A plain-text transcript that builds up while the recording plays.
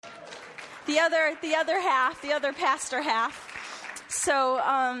the other pastor half.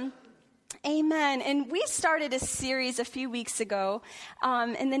 So, amen. And we started a series a few weeks ago,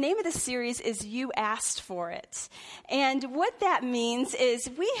 and the name of the series is You Asked For It. And what that means is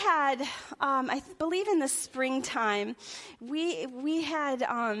we had, I believe in the springtime, we had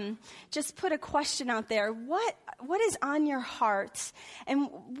just put a question out there. What is on your heart? And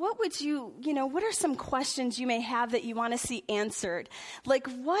what would what are some questions you may have that you want to see answered? Like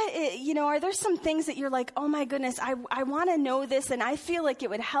are there some things that you're like, oh my goodness, I want to know this, and I feel like it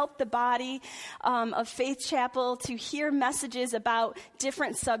would help the body of Faith Chapel to hear messages about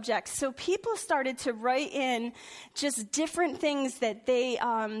different subjects. So people started to write in just different things that they,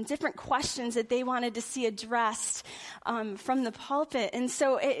 different questions that they wanted to see addressed from the pulpit. And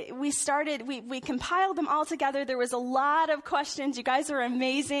so we compiled them all together. There was a lot of questions. You guys are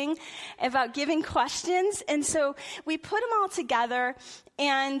amazing about giving questions. And so we put them all together,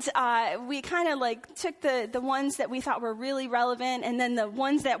 and we kind of took the ones that we thought were really relevant, and then the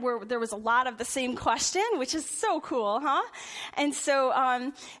ones that there was a lot of the same question, which is so cool, huh? And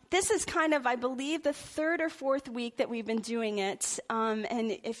so this is kind of, I believe, the third or fourth week that we've been doing it.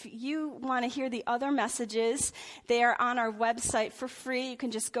 And if you want to hear the other messages, they are on our website for free. You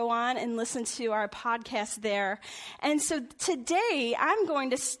can just go on and listen to our podcast there. And so today I'm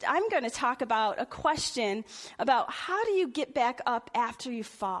going to talk about a question about how do you get back up after you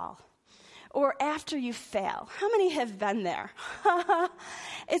fall or after you fail. How many have been there?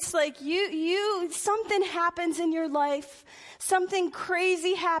 It's like something happens in your life, something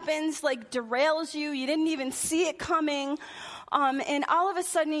crazy happens, like derails you. You didn't even see it coming. And all of a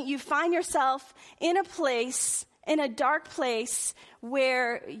sudden you find yourself in a dark place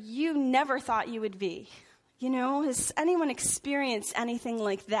where you never thought you would be. Has anyone experienced anything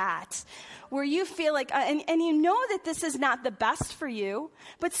like that? Where you feel like, and you know that this is not the best for you,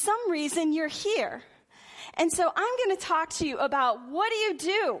 but some reason you're here. And so I'm going to talk to you about what do you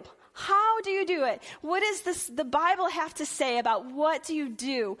do? How do you do it? What does the Bible have to say about what do you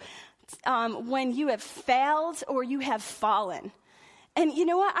do when you have failed or you have fallen? And you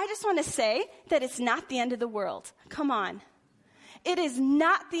know what? I just want to say that it's not the end of the world. Come on. It is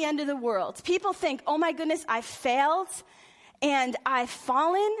not the end of the world. People think, oh my goodness, I failed and I've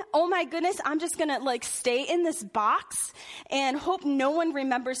fallen. Oh my goodness, I'm just going to stay in this box and hope no one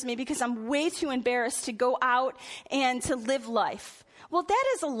remembers me because I'm way too embarrassed to go out and to live life. Well, that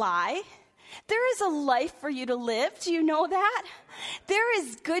is a lie. There is a life for you to live. Do you know that? There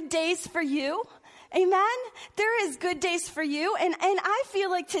is good days for you. Amen? There is good days for you. And I feel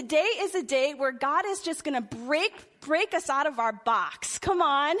like today is a day where God is just going to break us out of our box. Come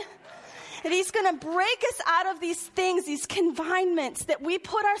on. And he's going to break us out of these things, these confinements that we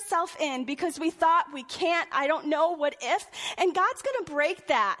put ourselves in because we thought we can't, I don't know, what if. And God's going to break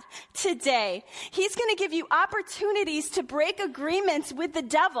that today. He's going to give you opportunities to break agreements with the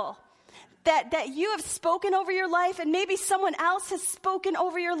devil. That you have spoken over your life, and maybe someone else has spoken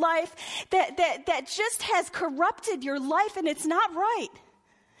over your life that just has corrupted your life, and it's not right.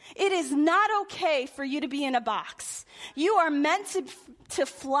 It is not okay for you to be in a box. You are meant to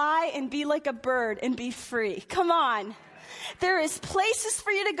fly and be like a bird and be free. Come on. There is places for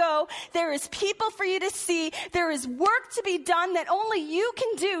you to go. There is people for you to see. There is work to be done that only you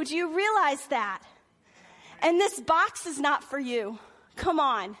can do. Do you realize that? And this box is not for you. Come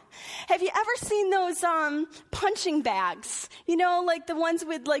on. Have you ever seen those punching bags? Like the ones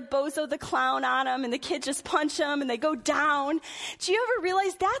with Bozo the Clown on them, and the kids just punch them and they go down. Do you ever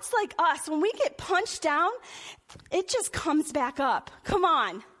realize that's like us? When we get punched down, it just comes back up. Come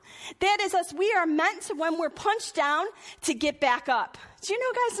on. That is us. We are meant to, when we're punched down, to get back up. Do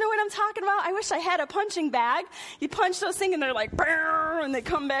you guys know what I'm talking about? I wish I had a punching bag. You punch those things and they're like, and they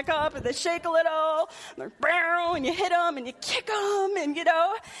come back up and they shake a little, and they're, and you hit them and you kick them, and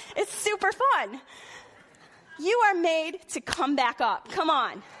it's super fun. You are made to come back up. Come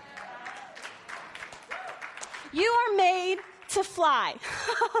on. You are made to fly,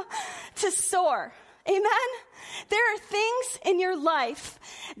 to soar. Amen? There are things in your life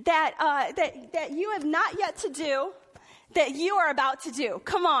that you have not yet to do that you are about to do.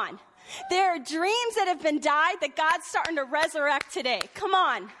 Come on. There are dreams that have been died that God's starting to resurrect today. Come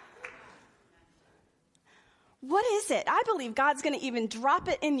on. What is it? I believe God's going to even drop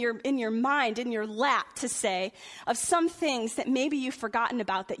it in your mind, in your lap, to say of some things that maybe you've forgotten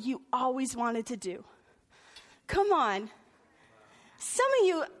about that you always wanted to do. Come on. Some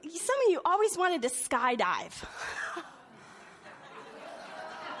of you always wanted to skydive.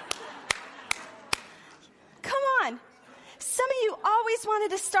 Come on. Some of you always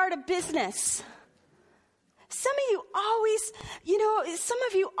wanted to start a business. Some of you always,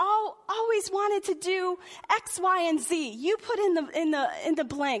 always wanted to do X, Y, and Z. You put in the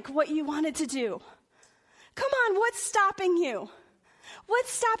blank what you wanted to do. Come on, what's stopping you?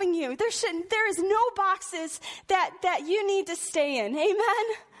 What's stopping you? There is no boxes that you need to stay in. Amen?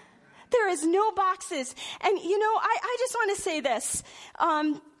 There is no boxes. And, I just want to say this.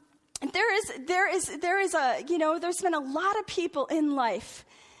 There's been a lot of people in life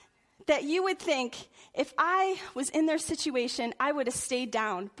that you would think, if I was in their situation, I would have stayed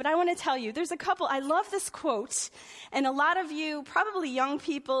down. But I want to tell you, there's a couple, I love this quote, and a lot of you, probably young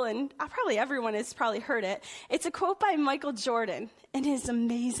people, and probably everyone has probably heard it. It's a quote by Michael Jordan, and it is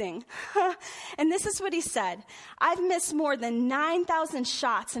amazing. And this is what he said: I've missed more than 9,000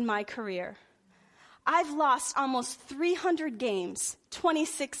 shots in my career. I've lost almost 300 games,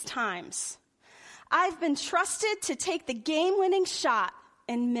 26 times. I've been trusted to take the game-winning shot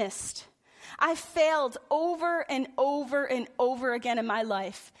and missed. I've failed over and over and over again in my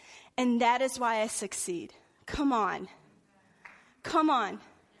life, and that is why I succeed. Come on. Come on.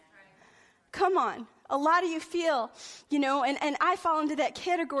 Come on. A lot of you feel, and I fall into that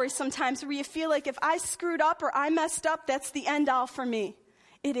category sometimes where you feel like if I screwed up or I messed up, that's the end all for me.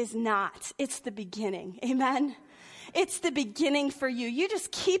 It is not. It's the beginning. Amen? It's the beginning for you. You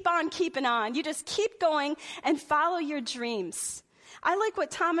just keep on keeping on. You just keep going and follow your dreams. I like what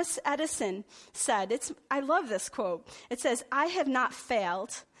Thomas Edison said. I love this quote. It says, I have not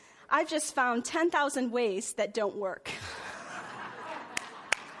failed. I've just found 10,000 ways that don't work.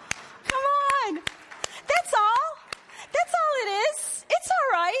 Come on. That's all. That's all it is. It's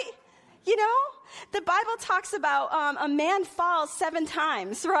all right. The Bible talks about a man falls 7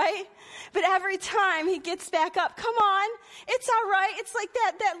 times, right? But every time he gets back up. Come on. It's all right. It's like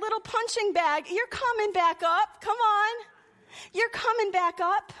that little punching bag. You're coming back up. Come on. You're coming back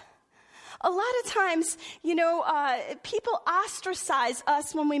up. A lot of times, people ostracize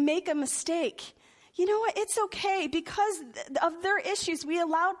us when we make a mistake. You know what? It's okay. Because of their issues, we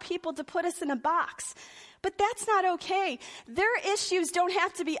allowed people to put us in a box. But that's not okay. Their issues don't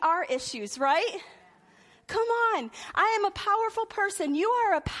have to be our issues, right? Come on. I am a powerful person. You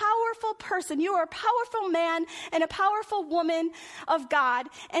are a powerful person. You are a powerful man and a powerful woman of God.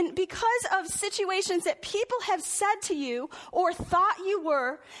 And because of situations that people have said to you or thought you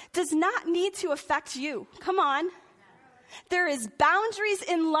were, does not need to affect you. Come on. There is boundaries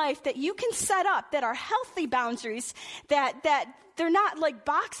in life that you can set up that are healthy boundaries, that they're not like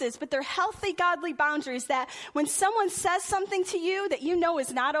boxes, but they're healthy, godly boundaries that when someone says something to you that you know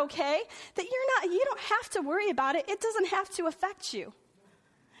is not okay, that you don't have to worry about it. It doesn't have to affect you.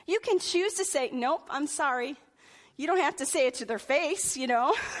 You can choose to say, nope, I'm sorry. You don't have to say it to their face, A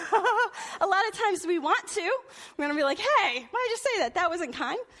lot of times we want to. We're going to be like, hey, why did you say that? That wasn't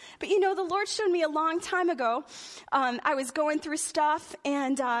kind. But, the Lord showed me a long time ago. I was going through stuff,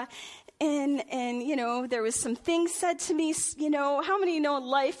 and there was some things said to me. How many know in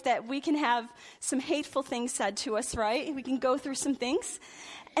life that we can have some hateful things said to us, right? We can go through some things.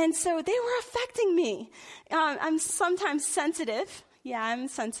 And so they were affecting me. I'm sometimes sensitive. Yeah, I'm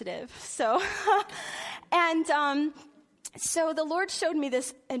sensitive. So, so the Lord showed me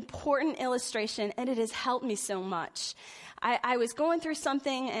this important illustration, and it has helped me so much. I was going through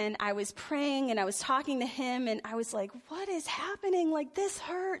something, and I was praying, and I was talking to him, and I was like, what is happening? Like, this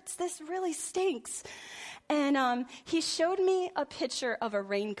hurts. This really stinks. And he showed me a picture of a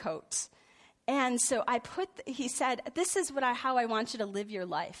raincoat. And so he said, this is how I want you to live your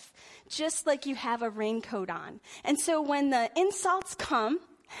life, just like you have a raincoat on. And so when the insults come,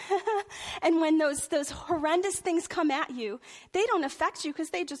 and when those horrendous things come at you, they don't affect you because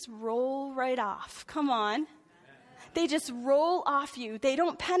they just roll right off. Come on. They just roll off you. They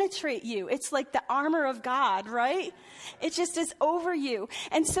don't penetrate you. It's like the armor of God, right? It just is over you.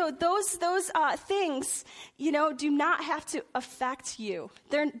 And so those things, do not have to affect you.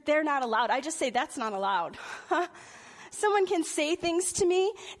 They're not allowed. I just say that's not allowed. Someone can say things to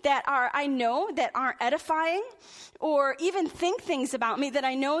me that I know that aren't edifying, or even think things about me that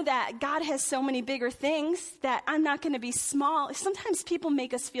I know that God has so many bigger things that I'm not going to be small. Sometimes people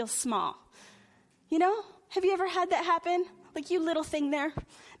make us feel small. Have you ever had that happen? Like, you little thing there? No,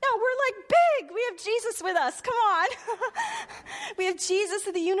 we're like big. We have Jesus with us. Come on. We have Jesus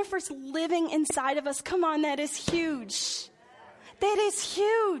of the universe living inside of us. Come on, that is huge. That is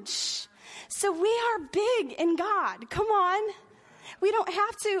huge. So we are big in God. Come on. We don't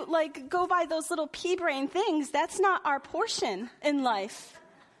have to go by those little pea-brain things. That's not our portion in life.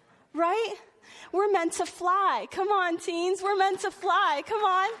 Right? We're meant to fly. Come on, teens. We're meant to fly. Come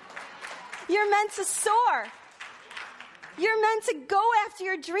on. You're meant to soar. You're meant to go after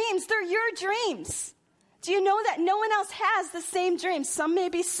your dreams. They're your dreams. Do you know that no one else has the same dream? Some may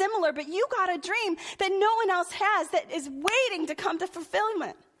be similar, but you got a dream that no one else has that is waiting to come to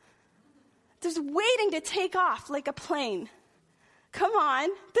fulfillment. Just waiting to take off like a plane. Come on,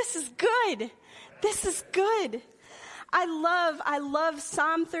 this is good. This is good. I love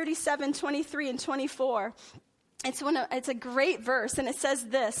Psalm 37, 23 and 24. It's a great verse, and it says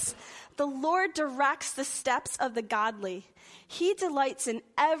this: the Lord directs the steps of the godly. He delights in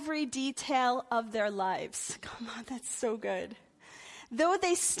every detail of their lives. Come on, that's so good. Though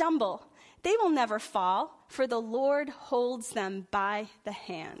they stumble, they will never fall, for the Lord holds them by the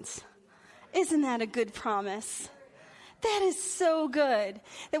hands. Isn't that a good promise? That is so good.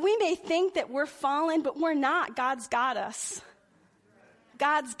 That we may think that we're fallen, but we're not. God's got us.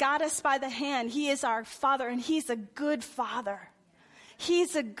 God's got us by the hand. He is our Father, and He's a good Father.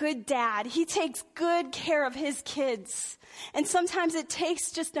 He's a good dad. He takes good care of His kids. And sometimes it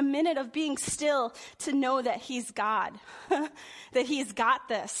takes just a minute of being still to know that He's God, that He's got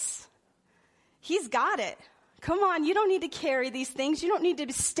this. He's got it. Come on, you don't need to carry these things. You don't need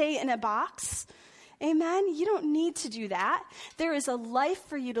to stay in a box. Amen? You don't need to do that. There is a life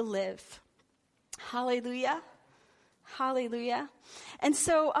for you to live. Hallelujah. Hallelujah. And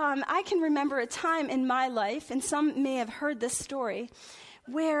so I can remember a time in my life, and some may have heard this story,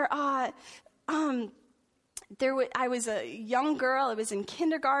 where I was a young girl. I was in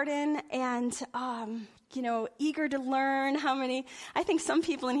kindergarten, and eager to learn. I think some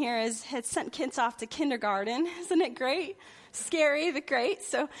people in here had sent kids off to kindergarten. Isn't it great? Scary, but great.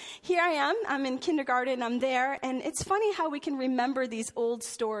 So here I am. I'm in kindergarten. I'm there. And it's funny how we can remember these old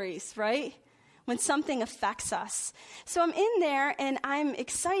stories, right? When something affects us. So I'm in there, and I'm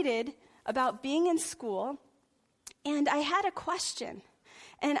excited about being in school. And I had a question.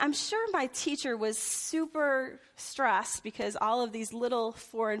 And I'm sure my teacher was super stressed because all of these little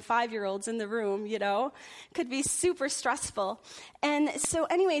 4- and 5-year-olds in the room, could be super stressful. And so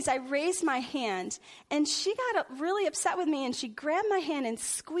anyways, I raised my hand, and she got really upset with me, and she grabbed my hand and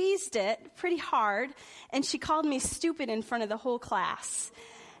squeezed it pretty hard, and she called me stupid in front of the whole class.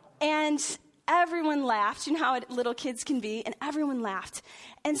 And everyone laughed. You know how little kids can be, and everyone laughed.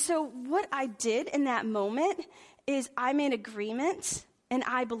 And so what I did in that moment is I made agreement, and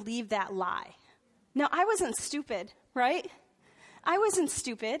I believed that lie. Now, I wasn't stupid, right? I wasn't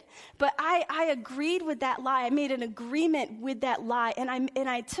stupid, but I agreed with that lie. I made an agreement with that lie, and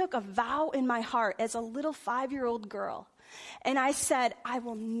I took a vow in my heart as a little 5-year-old girl. And I said, I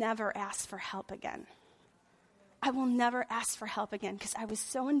will never ask for help again. I will never ask for help again, because I was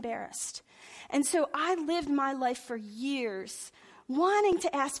so embarrassed. And so I lived my life for years wanting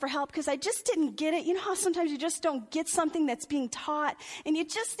to ask for help because I just didn't get it. You know how sometimes you just don't get something that's being taught, and you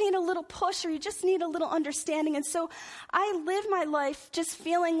just need a little push, or you just need a little understanding. And so I lived my life just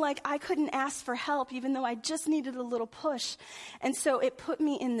feeling like I couldn't ask for help, even though I just needed a little push. And so it put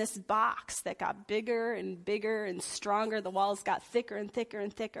me in this box that got bigger and bigger and stronger. The walls got thicker and thicker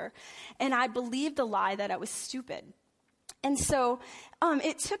and thicker. And I believed the lie that I was stupid. And so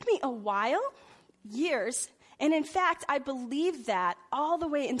it took me a while, years. And in fact, I believed that all the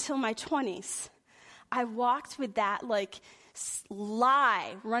way until my 20s. I walked with that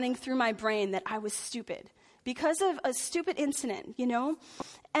lie running through my brain that I was stupid because of a stupid incident,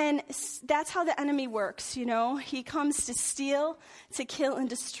 And that's how the enemy works, He comes to steal, to kill, and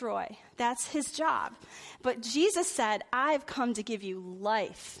destroy. That's his job. But Jesus said, I've come to give you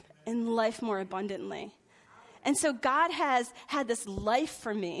life, and life more abundantly. And so God has had this life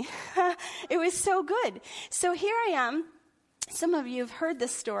for me. It was so good. So here I am. Some of you have heard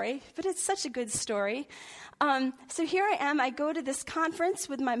this story, but it's such a good story. So here I am. I go to this conference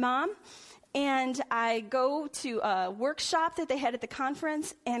with my mom, and I go to a workshop that they had at the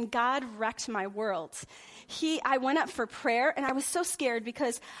conference, and God wrecked my world. I went up for prayer, and I was so scared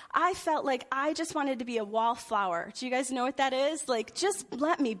because I felt like I just wanted to be a wallflower. Do you guys know what that is? Just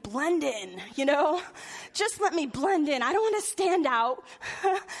let me blend in, Just let me blend in. I don't want to stand out.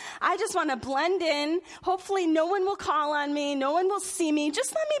 I just want to blend in. Hopefully no one will call on me. No one will see me.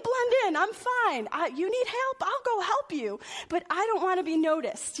 Just let me blend in. I'm fine. You need help? I'll go help you. But I don't want to be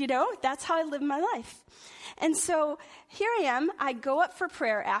noticed, That's how I live my life. And so here I am. I go up for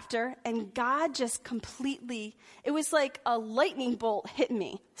prayer after, and God just it was like a lightning bolt hit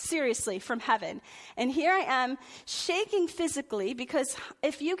me, seriously, from heaven. And here I am shaking physically, because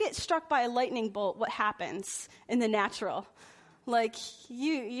if you get struck by a lightning bolt, what happens in the natural? So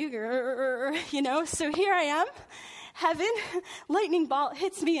here I am. Heaven, lightning bolt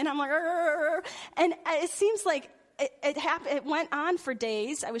hits me, and I'm like, and it seems like it happened. It went on for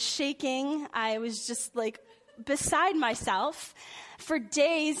days. I was shaking. I was just beside myself for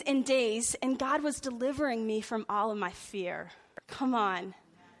days and days, and God was delivering me from all of my fear. Come on.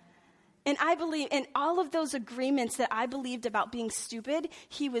 And I believe in all of those agreements that I believed about being stupid,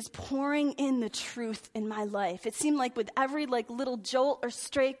 he was pouring in the truth in my life. It seemed like with every little jolt or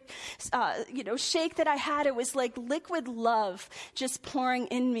shake that I had, it was like liquid love just pouring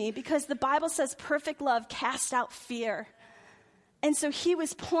in me, because the Bible says perfect love casts out fear. And so he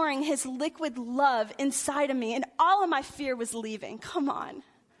was pouring his liquid love inside of me, and all of my fear was leaving. Come on.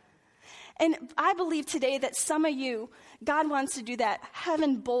 And I believe today that some of you, God wants to do that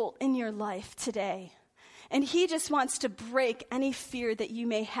heaven bolt in your life today. And he just wants to break any fear that you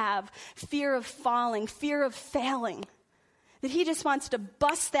may have, fear of falling, fear of failing. That he just wants to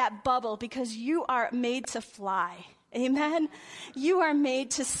bust that bubble, because you are made to fly. Amen? You are made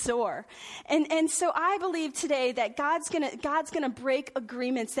to soar. And so I believe today that God's gonna break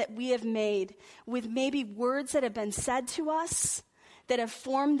agreements that we have made with maybe words that have been said to us that have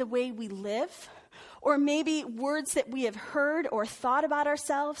formed the way we live, or maybe words that we have heard or thought about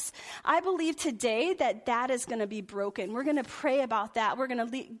ourselves. I believe today that is going to be broken. We're going to pray about that. We're going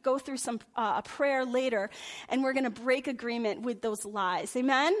to go through a prayer later, and we're going to break agreement with those lies.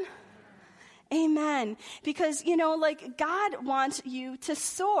 Amen? Amen. Because, God wants you to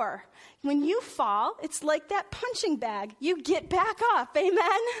soar. When you fall, it's like that punching bag. You get back up.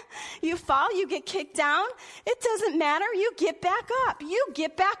 Amen. You fall, you get kicked down. It doesn't matter. You get back up. You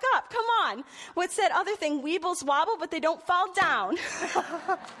get back up. Come on. What's that other thing? Weebles wobble, but they don't fall down.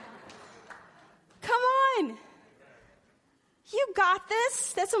 Come on. You got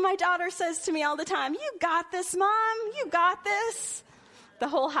this. That's what my daughter says to me all the time. You got this, Mom. You got this. The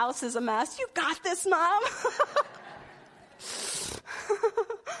whole house is a mess. You got this, Mom.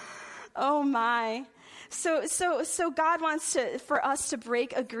 Oh my. So God wants for us to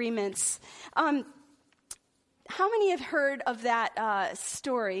break agreements. How many have heard of that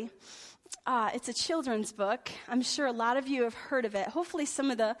story? It's a children's book. I'm sure a lot of you have heard of it. Hopefully some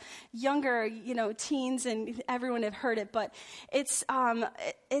of the younger, teens and everyone have heard it, but it's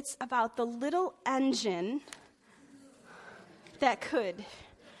about the little engine that could.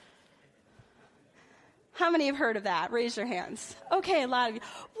 How many have heard of that? Raise your hands. Okay, a lot of you.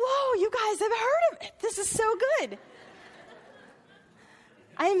 Whoa, you guys have heard of it. This is so good.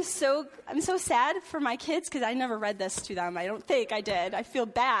 I'm so sad for my kids, because I never read this to them. I don't think I did. I feel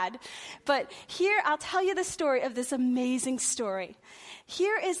bad. But here, I'll tell you the story of this amazing story.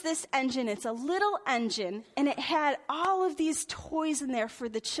 Here is this engine. It's a little engine, and it had all of these toys in there for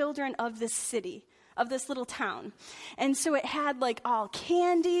the children of this city, of this little town. And so it had all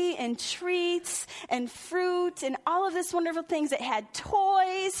candy and treats and fruit and all of this wonderful things. It had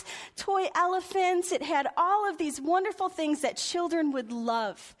toys, toy elephants. It had all of these wonderful things that children would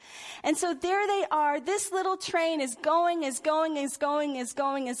love. And so there they are. This little train is going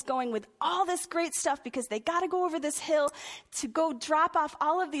with all this great stuff, because they got to go over this hill to go drop off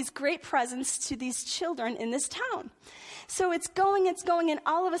all of these great presents to these children in this town. So it's going, and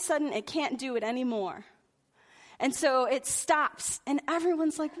all of a sudden it can't do it anymore. And so it stops, and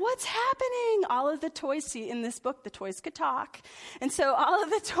everyone's like, what's happening? All of the toys, see, in this book, the toys could talk. And so all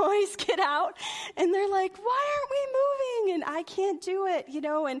of the toys get out, and they're like, why aren't we moving? And I can't do it,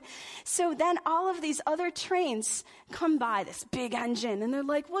 And so then all of these other trains come by, this big engine, and they're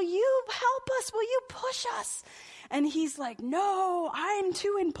like, will you help us? Will you push us? And he's like, no, I'm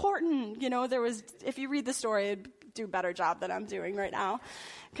too important. If you read the story, it'd do a better job than I'm doing right now,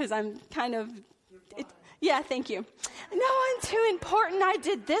 because I'm kind of, yeah, thank you. No, I'm too important. I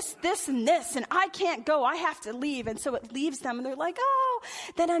did this, and this, and I can't go. I have to leave. And so it leaves them, and they're like, oh,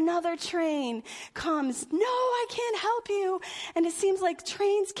 then another train comes. No, I can't help you. And it seems like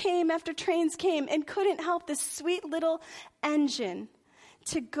trains came after trains came and couldn't help this sweet little engine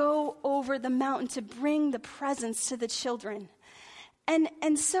to go over the mountain to bring the presents to the children.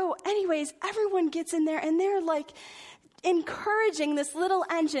 And so anyways, everyone gets in there, and they're encouraging this little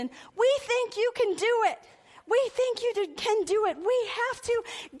engine. We think you can do it. We think you can do it. We have to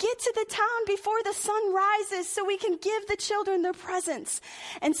get to the town before the sun rises so we can give the children their presents.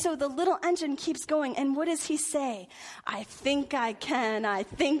 And so the little engine keeps going. And what does he say? I think I can. I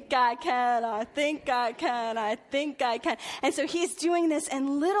think I can. I think I can. I think I can. And so he's doing this,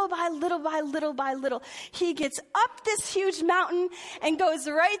 and little by little, he gets up this huge mountain and goes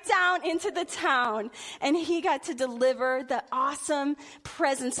right down into the town. And he got to deliver the awesome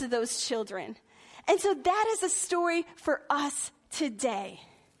presents to those children. And so that is a story for us today.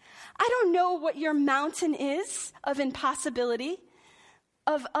 I don't know what your mountain is of impossibility,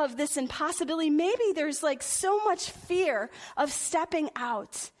 of this impossibility. Maybe there's so much fear of stepping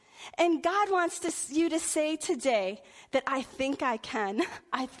out. And God wants you to say today that I think I can.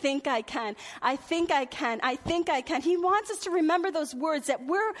 I think I can. I think I can. I think I can. He wants us to remember those words that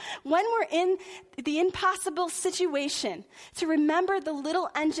when we're in the impossible situation, to remember the little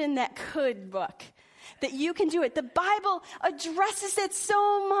engine that could book. That you can do it. The Bible addresses it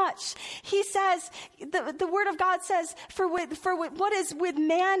so much. He says, the Word of God says, for what is with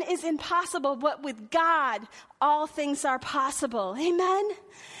man is impossible, but with God all things are possible. Amen?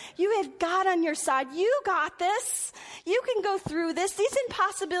 You have God on your side. You got this. You can go through this. These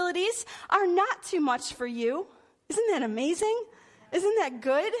impossibilities are not too much for you. Isn't that amazing? Isn't that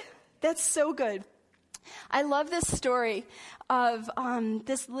good? That's so good. I love this story of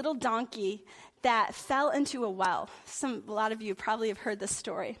this little donkey that fell into a well. A lot of you probably have heard this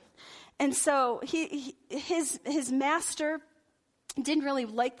story. And so his master didn't really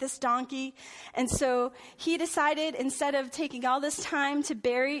like this donkey, and so he decided, instead of taking all this time to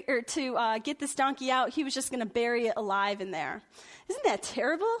get this donkey out, he was just going to bury it alive in there. Isn't that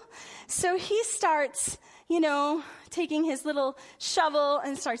terrible? So he starts, taking his little shovel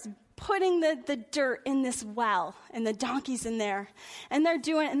and starts putting the dirt in this well, and the donkey's in there. And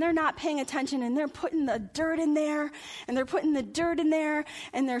they're not paying attention, and they're putting the dirt in there, and they're putting the dirt in there,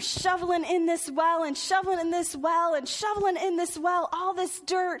 and they're shoveling in this well, and shoveling in this well, and shoveling in this well, all this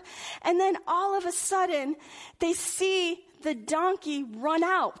dirt. And then all of a sudden, they see the donkey run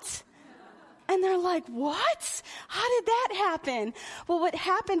out. And they're like, what? How did that happen? Well, what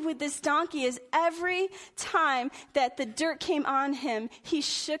happened with this donkey is every time that the dirt came on him, he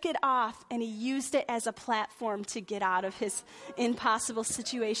shook it off and he used it as a platform to get out of his impossible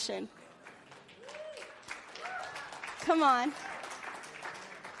situation. Come on.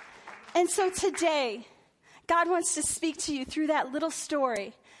 And so today, God wants to speak to you through that little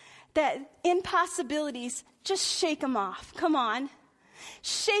story, that impossibilities, just shake them off. Come on.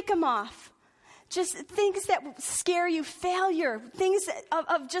 Shake them off. Just things that scare you, failure, things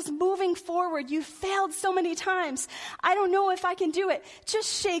of just moving forward. You failed so many times. I don't know if I can do it.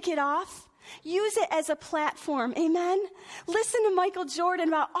 Just shake it off. Use it as a platform. Amen? Listen to Michael Jordan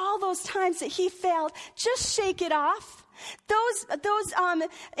about all those times that he failed. Just shake it off. Those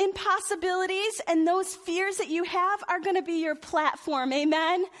impossibilities and those fears that you have are going to be your platform,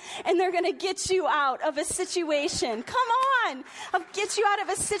 amen? And they're going to get you out of a situation. Come on! Get you out of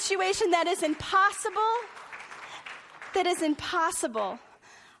a situation that is impossible. That is impossible.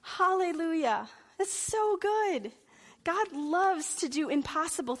 Hallelujah. That's so good. God loves to do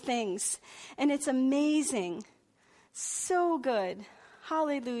impossible things, and it's amazing. So good.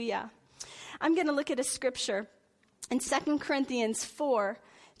 Hallelujah. I'm going to look at a scripture in 2 Corinthians 4,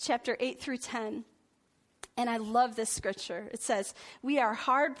 chapter 8 through 10. And I love this scripture. It says, we are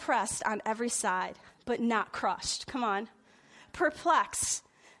hard pressed on every side, but not crushed. Come on. Perplexed,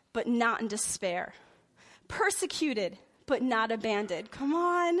 but not in despair. Persecuted, but not abandoned. Come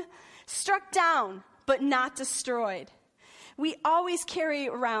on. Struck down, but not destroyed. We always carry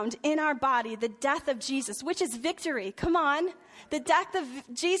around in our body the death of Jesus, which is victory. Come on. The death of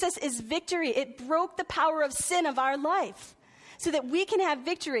Jesus is victory. It broke the power of sin of our life so that we can have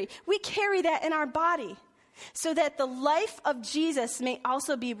victory. We carry that in our body so that the life of Jesus may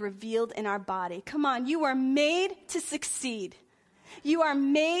also be revealed in our body. Come on. You are made to succeed. You are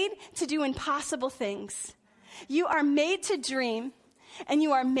made to do impossible things. You are made to dream, and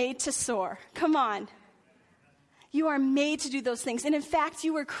you are made to soar. Come on. You are made to do those things. And in fact,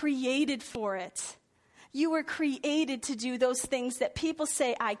 you were created for it. You were created to do those things that people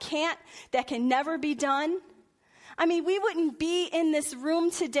say, I can't, that can never be done. I mean, we wouldn't be in this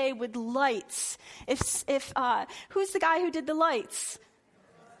room today with lights if who's the guy who did the lights?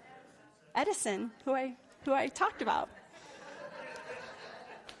 Edison, who I talked about.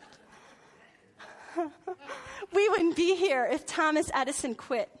 We wouldn't be here if Thomas Edison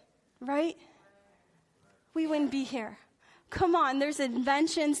quit, right? We wouldn't be here. Come on, there's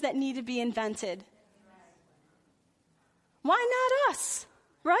inventions that need to be invented. Why not us,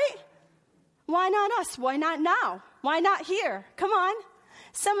 right? Why not us? Why not now? Why not here? Come on.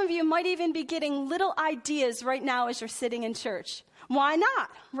 Some of you might even be getting little ideas right now as you're sitting in church. Why not,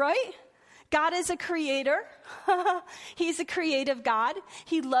 right? God is a creator. He's a creative God.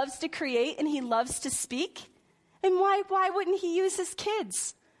 He loves to create and he loves to speak. And why wouldn't he use his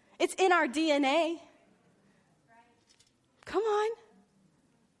kids? It's in our DNA. Come on.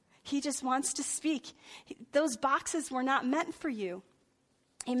 He just wants to speak. Those boxes were not meant for you.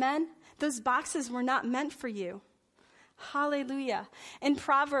 Amen? Those boxes were not meant for you. Hallelujah. In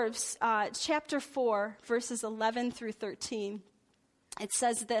Proverbs chapter 4, verses 11 through 13, it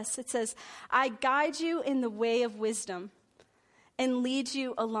says this. It says, I guide you in the way of wisdom and lead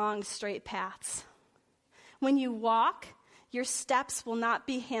you along straight paths. When you walk, your steps will not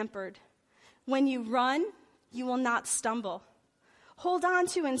be hampered. When you run, you will not stumble. Hold on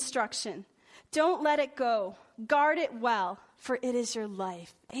to instruction. Don't let it go. Guard it well, for it is your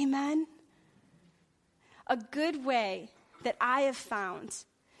life. Amen? A good way that I have found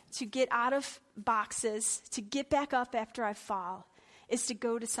to get out of boxes, to get back up after I fall, is to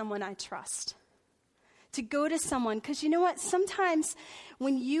go to someone I trust. To go to someone, because you know what? Sometimes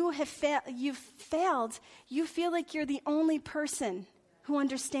when you've failed, you feel like you're the only person who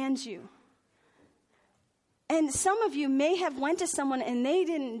understands you. And some of you may have went to someone and they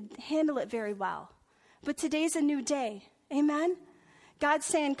didn't handle it very well. But today's a new day. Amen? God's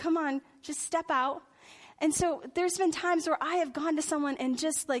saying, come on, just step out. And so there's been times where I have gone to someone and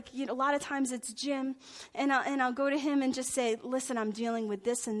just like, a lot of times it's Jim, and I'll go to him and just say, listen, I'm dealing with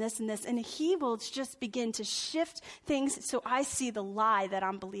this and this and this. And he will just begin to shift things so I see the lie that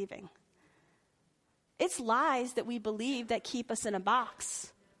I'm believing. It's lies that we believe that keep us in a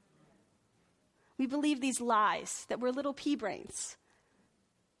box. We believe these lies that we're little pea brains.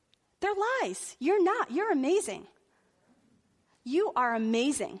 They're lies. You're not. You're amazing. You are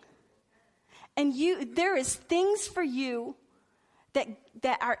amazing. And there is things for you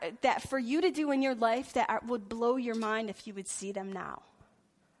that for you to do in your life that would blow your mind if you would see them now.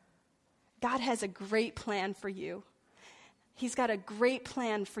 God has a great plan for you. He's got a great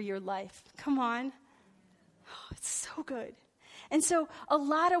plan for your life. Come on. Oh, it's so good. And so a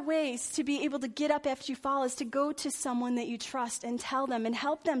lot of ways to be able to get up after you fall is to go to someone that you trust and tell them and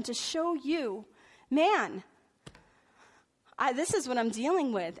help them to show you, man, this is what I'm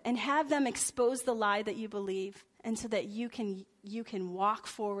dealing with, and have them expose the lie that you believe, and so that you can walk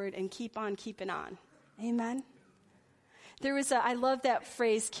forward and keep on keeping on. Amen? I love that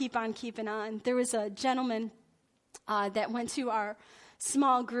phrase, keep on keeping on. There was a gentleman that went to our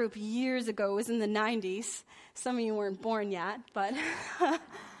small group years ago. It was in the 90s. Some of you weren't born yet, but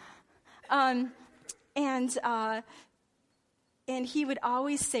and he would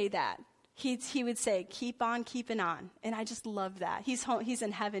always say that. He would say, keep on keeping on. And I just love that. He's home, he's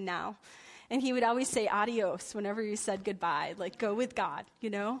in heaven now. And he would always say adios whenever you said goodbye, like go with God,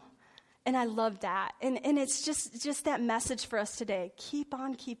 And I love that. And it's just that message for us today. Keep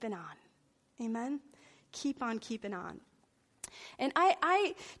on keeping on. Amen? Keep on keeping on. And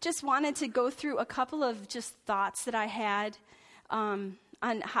I just wanted to go through a couple of just thoughts that I had on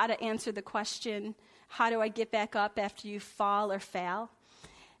how to answer the question, how do I get back up after you fall or fail?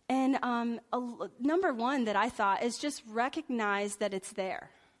 And number one that I thought is just recognize that it's there.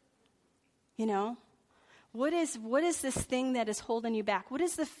 What is this thing that is holding you back? What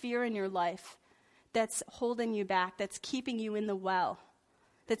is the fear in your life that's holding you back, that's keeping you in the well,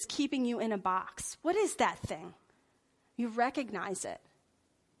 that's keeping you in a box? What is that thing? You recognize it,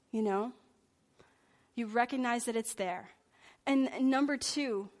 You recognize that it's there. And number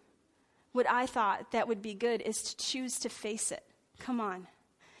two, what I thought that would be good is to choose to face it. Come on.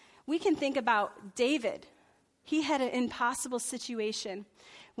 We can think about David. He had an impossible situation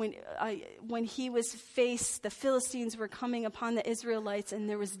when he was faced. The Philistines were coming upon the Israelites, and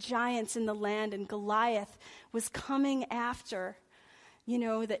there was giants in the land, and Goliath was coming after,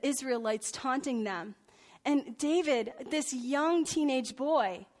 the Israelites, taunting them. And David, this young teenage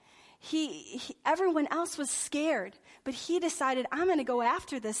boy, everyone else was scared, but he decided, I'm going to go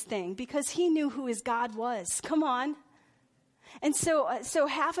after this thing because he knew who his God was. Come on. And so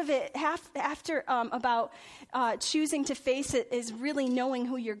half after about choosing to face it is really knowing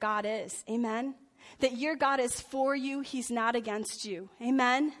who your God is. Amen? That your God is for you. He's not against you.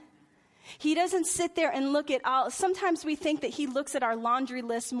 Amen? He doesn't sit there and look at all. Sometimes we think that he looks at our laundry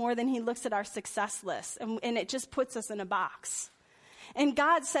list more than he looks at our success list. And it just puts us in a box. And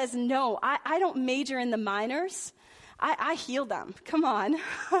God says, no, I don't major in the minors. I heal them. Come on.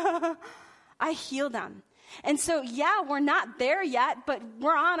 I heal them. And so, we're not there yet, but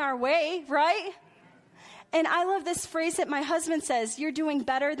we're on our way, right? And I love this phrase that my husband says, you're doing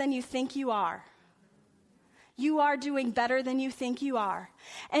better than you think you are. You are doing better than you think you are.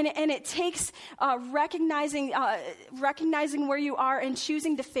 And it takes recognizing where you are and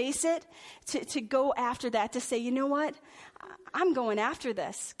choosing to face it, to go after that, to say, you know what? I'm going after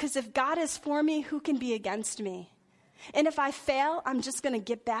this. Because if God is for me, who can be against me? And if I fail, I'm just going to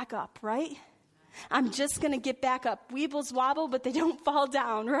get back up, right? I'm just going to get back up. Weebles wobble, but they don't fall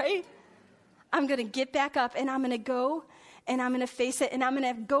down, right? I'm going to get back up, and I'm going to go, and I'm going to face it, and I'm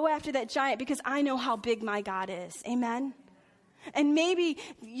going to go after that giant because I know how big my God is. Amen? And maybe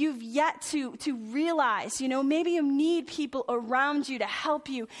you've yet to realize, maybe you need people around you to help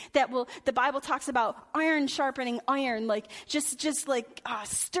you the Bible talks about iron sharpening iron, like just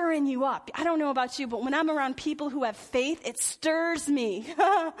stirring you up. I don't know about you, but when I'm around people who have faith, it stirs me.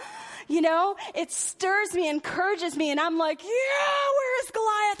 It stirs me, encourages me, and I'm like, yeah, where is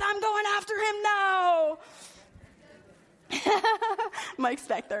Goliath? I'm going after him now. Mike's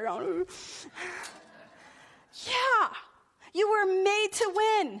back there going, ooh. Yeah. You were made to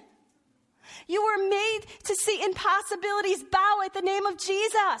win. You were made to see impossibilities bow at the name of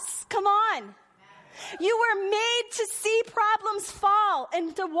Jesus. Come on. You were made to see problems fall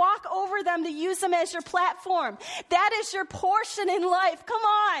and to walk over them, to use them as your platform. That is your portion in life. Come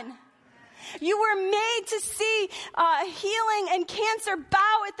on. You were made to see healing and cancer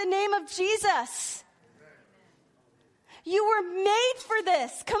bow at the name of Jesus. You were made for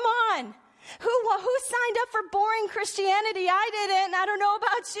this. Come on. Who signed up for boring Christianity? I didn't. I don't know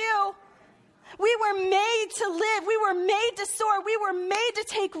about you. We were made to live. We were made to soar. We were made to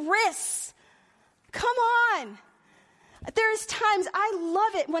take risks. Come on. There's times I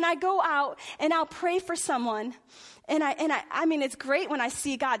love it when I go out and I'll pray for someone. And I mean, it's great when I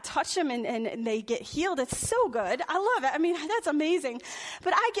see God touch them and they get healed. It's so good. I love it. I mean, that's amazing.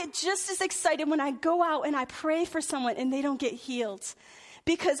 But I get just as excited when I go out and I pray for someone and they don't get healed.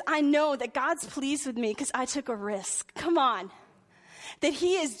 Because I know that God's pleased with me because I took a risk. Come on. That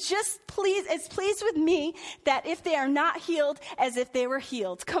he is just as pleased with me that if they are not healed as if they were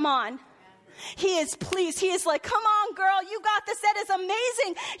healed. Come on. He is pleased. He is like, come on, girl, you got this. That is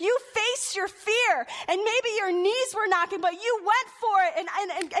amazing. You faced your fear, and maybe your knees were knocking, but you went for it, and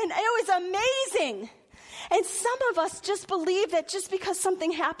it was amazing. And some of us just believe that just because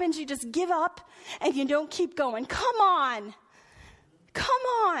something happens, you just give up, and you don't keep going. Come on. Come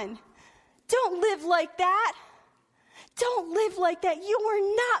on. Don't live like that. Don't live like that. You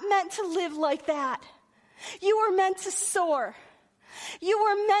were not meant to live like that. You were meant to soar. You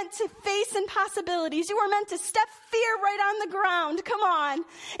were meant to face impossibilities. You were meant to step fear right on the ground. Come on.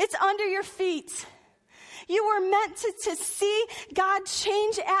 It's under your feet. You were meant to see God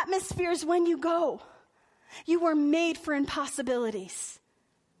change atmospheres when you go. You were made for impossibilities.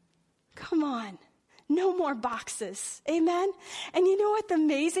 Come on. No more boxes. Amen? And you know what the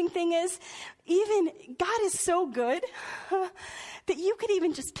amazing thing is? Even God is so good that you could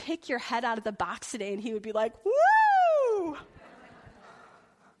even just pick your head out of the box today and he would be like, woo!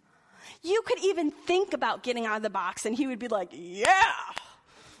 You could even think about getting out of the box and he would be like, yeah!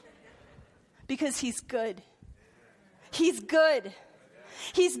 Because he's good. He's good.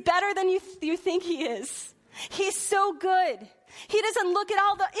 He's better than you think he is. He's so good. He doesn't look at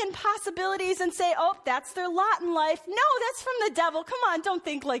all the impossibilities and say, oh, that's their lot in life. No, that's from the devil. Come on, don't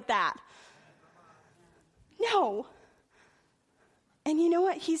think like that. No. And you know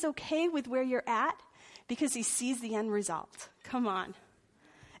what? He's okay with where you're at because he sees the end result. Come on.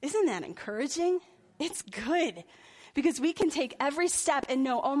 Isn't that encouraging? It's good. Because we can take every step and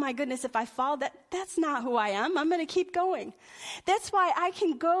know, oh my goodness, if I fall, that's not who I am. I'm going to keep going. That's why I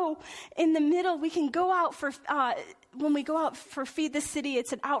can go in the middle. We can go out when we go out for Feed the City,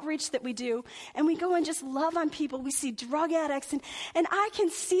 it's an outreach that we do. And we go and just love on people. We see drug addicts and I can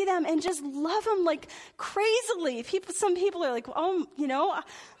see them and just love them like crazily. Some people are like, oh,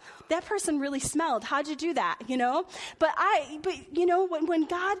 that person really smelled. How'd you do that? But when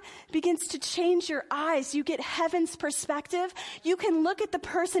God begins to change your eyes, you get heaven's perspective. You can look at the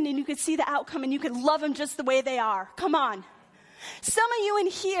person and you can see the outcome and you can love them just the way they are. Come on. Some of you in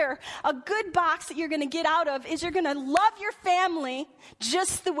here, a good box that you're going to get out of is you're going to love your family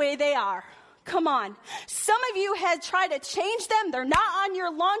just the way they are. Come on. Some of you had tried to change them. They're not on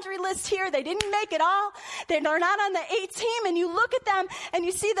your laundry list here. They didn't make it all. They're not on the A team. And you look at them and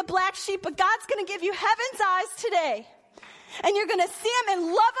you see the black sheep, but God's going to give you heaven's eyes today. And you're going to see them and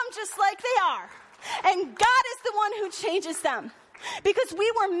love them just like they are. And God is the one who changes them. Because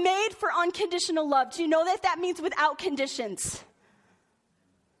we were made for unconditional love. Do you know that? That means without conditions.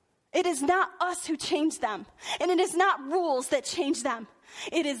 It is not us who change them. And it is not rules that change them.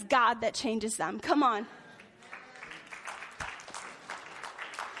 It is God that changes them. Come on.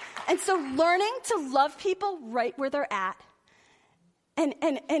 And so learning to love people right where they're at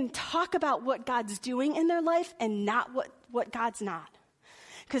and talk about what God's doing in their life and not what God's not.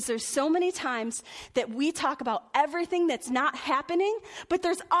 Because there's so many times that we talk about everything that's not happening, but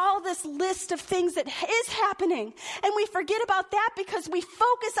there's all this list of things that is happening. And we forget about that because we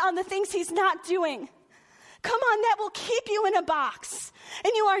focus on the things he's not doing. Come on, that will keep you in a box.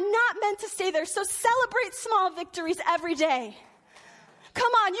 And you are not meant to stay there. So celebrate small victories every day.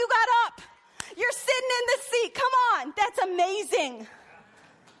 Come on, you got up. You're sitting in the seat. Come on. That's amazing.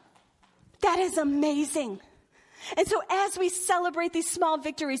 That is amazing. And so as we celebrate these small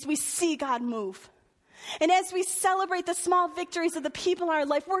victories, we see God move. And as we celebrate the small victories of the people in our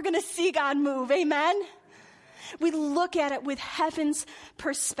life, we're going to see God move. Amen? We look at it with heaven's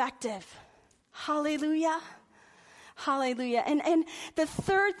perspective. Hallelujah. Hallelujah. And the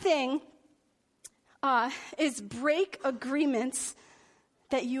third thing is break agreements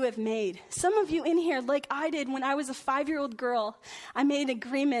that you have made. Some of you in here, like I did when I was a 5-year-old girl, I made an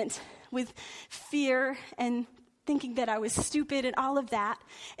agreement with fear and thinking that I was stupid and all of that.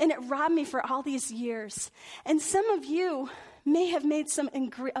 And it robbed me for all these years. And some of you may have made some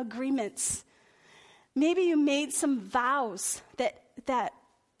agreements. Maybe you made some vows that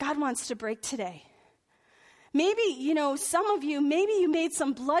God wants to break today. Maybe, some of you, maybe you made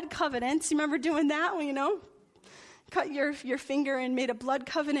some blood covenants. You remember doing that when, cut your finger and made a blood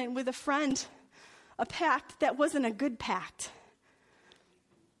covenant with a friend, a pact that wasn't a good pact.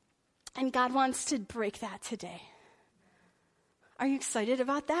 And God wants to break that today. Are you excited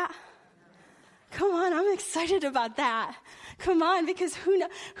about that? Come on, I'm excited about that. Come on, because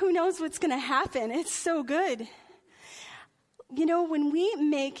who knows what's going to happen? It's so good. When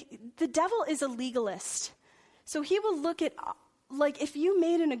the devil is a legalist. So he will look at, if you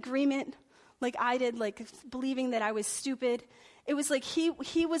made an agreement like I did, believing that I was stupid, it was like he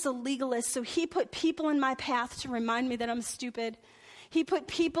was a legalist, so he put people in my path to remind me that I'm stupid. He put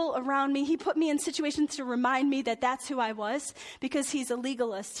people around me. He put me in situations to remind me that that's who I was, because he's a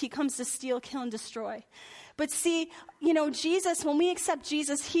legalist. He comes to steal, kill, and destroy. But see, Jesus, when we accept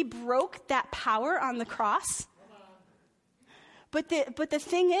Jesus, he broke that power on the cross. But the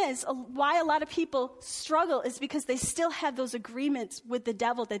thing is, why a lot of people struggle is because they still have those agreements with the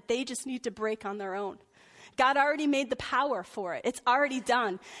devil that they just need to break on their own. God already made the power for it. It's already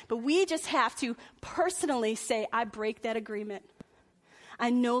done. But we just have to personally say, I break that agreement. I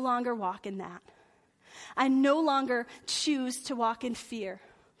no longer walk in that. I no longer choose to walk in fear.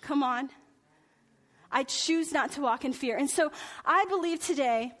 Come on. I choose not to walk in fear. And so I believe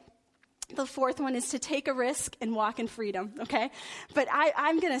today, the fourth one is to take a risk and walk in freedom, okay? But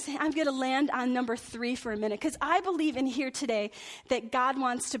I'm gonna land on number 3 for a minute, because I believe in here today that God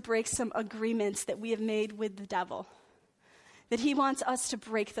wants to break some agreements that we have made with the devil. That he wants us to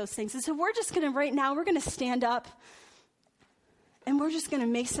break those things. And so we're just gonna, right now, we're gonna stand up and we're just gonna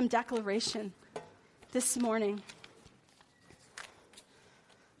make some declaration this morning.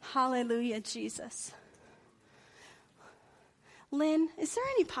 Hallelujah, Jesus. Lynn, is there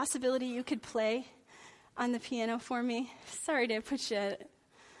any possibility you could play on the piano for me? Sorry to put you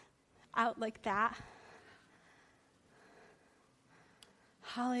out like that.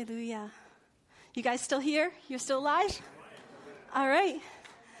 Hallelujah. You guys still here? You're still alive? All right.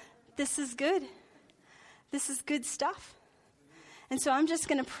 This is good. This is good stuff. And so I'm just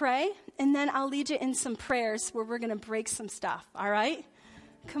going to pray, and then I'll lead you in some prayers where we're going to break some stuff. All right?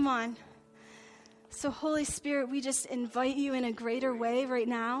 Come on. So Holy Spirit, we just invite you in a greater way right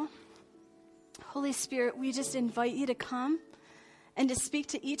now. Holy Spirit, we just invite you to come and to speak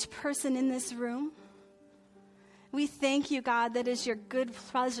to each person in this room. We thank you, God, that is your good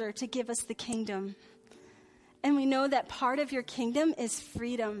pleasure to give us the kingdom. And we know that part of your kingdom is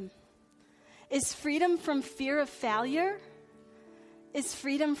freedom. Is freedom from fear of failure? Is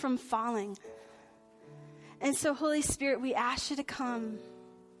freedom from falling? And so, Holy Spirit, we ask you to come.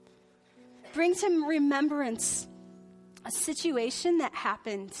 Bring to remembrance a situation that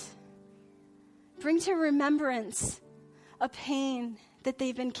happened. Bring to remembrance a pain that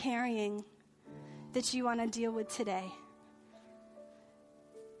they've been carrying that you want to deal with today.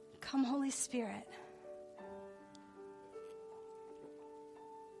 Come, Holy Spirit.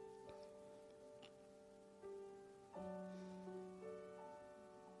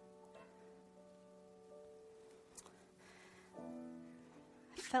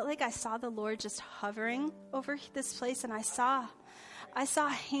 Felt like I saw the Lord just hovering over this place, and I saw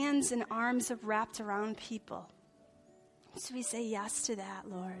hands and arms wrapped around people. So we say yes to that,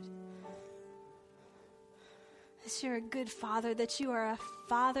 Lord. That you're a good Father, that you are a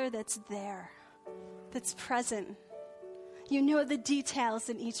Father that's there, that's present. You know the details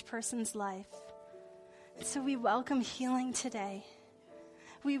in each person's life. And so we welcome healing today.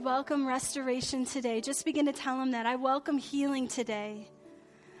 We welcome restoration today. Just begin to tell him that. I welcome healing today.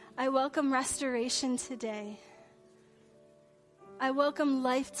 I welcome restoration today. I welcome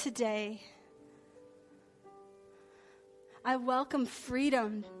life today. I welcome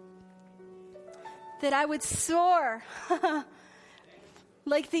freedom. That I would soar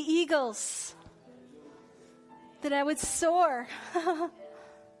like the eagles. That I would soar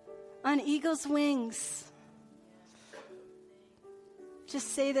on eagle's wings.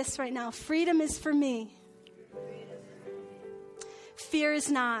 Just say this right now. Freedom is for me. Fear is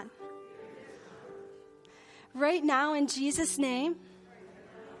not. Right now, in Jesus' name,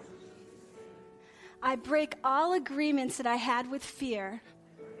 I break all agreements that I had with fear.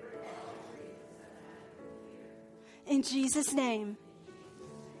 In Jesus' name,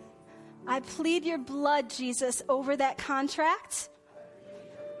 I plead your blood, Jesus, over that contract.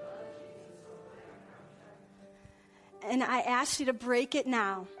 And I ask you to break it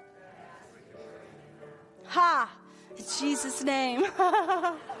now. Ha! In Jesus' name.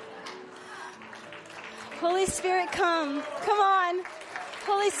 Holy Spirit, come. Come on.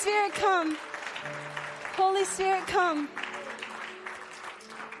 Holy Spirit, come. Holy Spirit, come.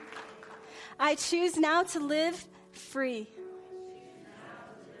 I choose now to live free.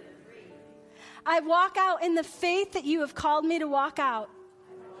 I walk out in the faith that you have called me to walk out.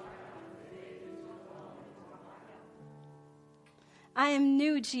 I am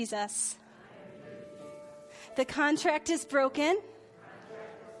new, Jesus. The contract is broken.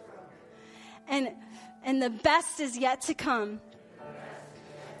 And the best is yet to come.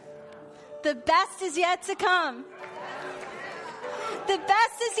 The best is yet to come. The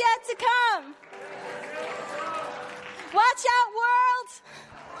best is yet to come. Watch out, world.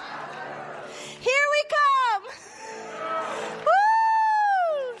 Here we come.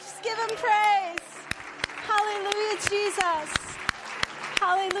 Woo! Just give him praise. Hallelujah, Jesus.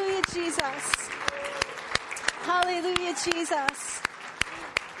 Hallelujah, Jesus. Hallelujah, Jesus.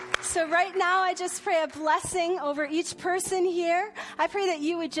 So right now, I just pray a blessing over each person here. I pray that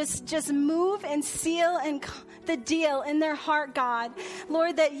you would just move and seal and the deal in their heart, God.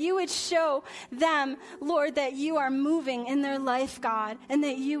 Lord, that you would show them, Lord, that you are moving in their life, God, and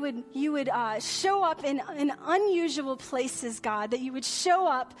that you would show up in unusual places, God, that you would show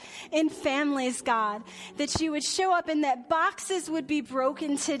up in families, God, that you would show up and that boxes would be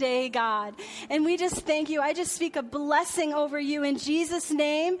broken today, God. And we just thank you. I just speak a blessing over you in Jesus'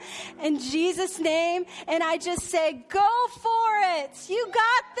 name, and I just say, go for it. You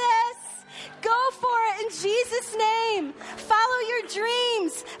got this. Go for it in Jesus' name. Follow your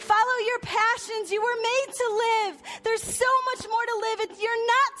dreams. Follow your passions. You were made to live. There's so much more to live. You're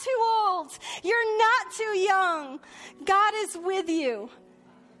not too old. You're not too young. God is with you.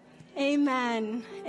 Amen.